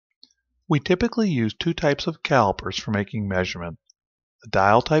We typically use two types of calipers for making measurement: the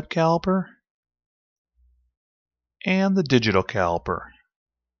dial type caliper and the digital caliper.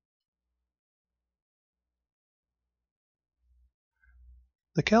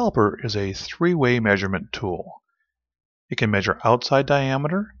 The caliper is a three-way measurement tool. It can measure outside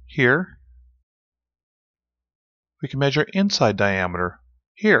diameter here. We can measure inside diameter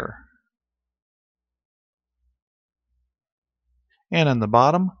here. And in the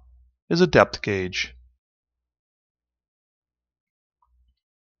bottom is a depth gauge.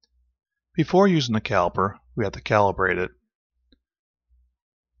 Before using the caliper, we have to calibrate it.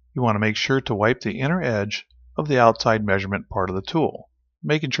 You want to make sure to wipe the inner edge of the outside measurement part of the tool,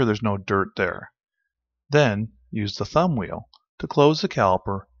 making sure there's no dirt there. Then use the thumb wheel to close the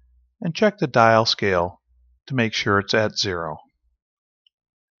caliper and check the dial scale to make sure it's at 0.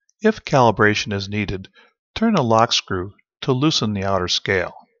 If calibration is needed, turn the lock screw to loosen the outer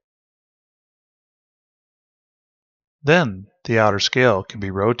scale. Then the outer scale can be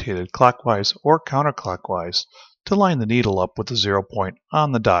rotated clockwise or counterclockwise to line the needle up with the 0 point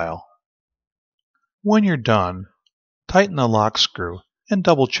on the dial. When you're done, tighten the lock screw and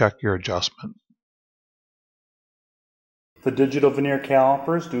double check your adjustment. The digital vernier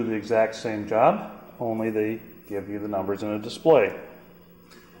calipers do the exact same job, only they give you the numbers in a display.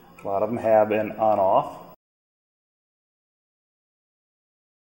 A lot of them have an on-off.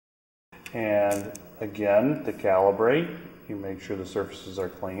 And again, to calibrate, you make sure the surfaces are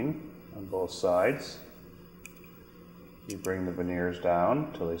clean on both sides. You bring the veneers down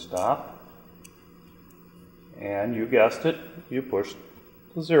until they stop. And you guessed it, you push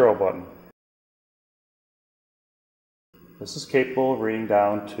the 0 button. This is capable of reading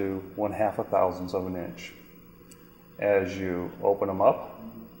down to 1/2 thousandths of an inch. As you open them up,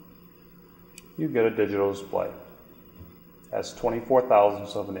 you get a digital display. That's 24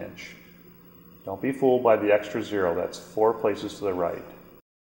 thousandths of an inch. Don't be fooled by the extra 0, that's 4 places to the right.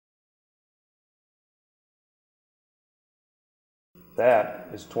 That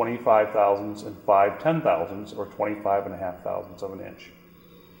is 25 thousandths and 5 10,000ths, or 25.5 thousandths of an inch.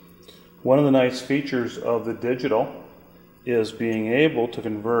 One of the nice features of the digital is being able to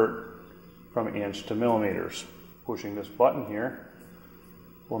convert from inch to millimeters. Pushing this button here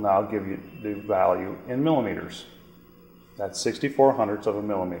will now give you the value in millimeters. That's 64 hundredths of a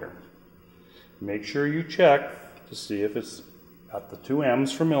millimeter. Make sure you check to see if it's got the 2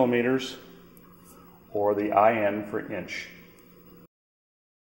 M's for millimeters or the IN for inch.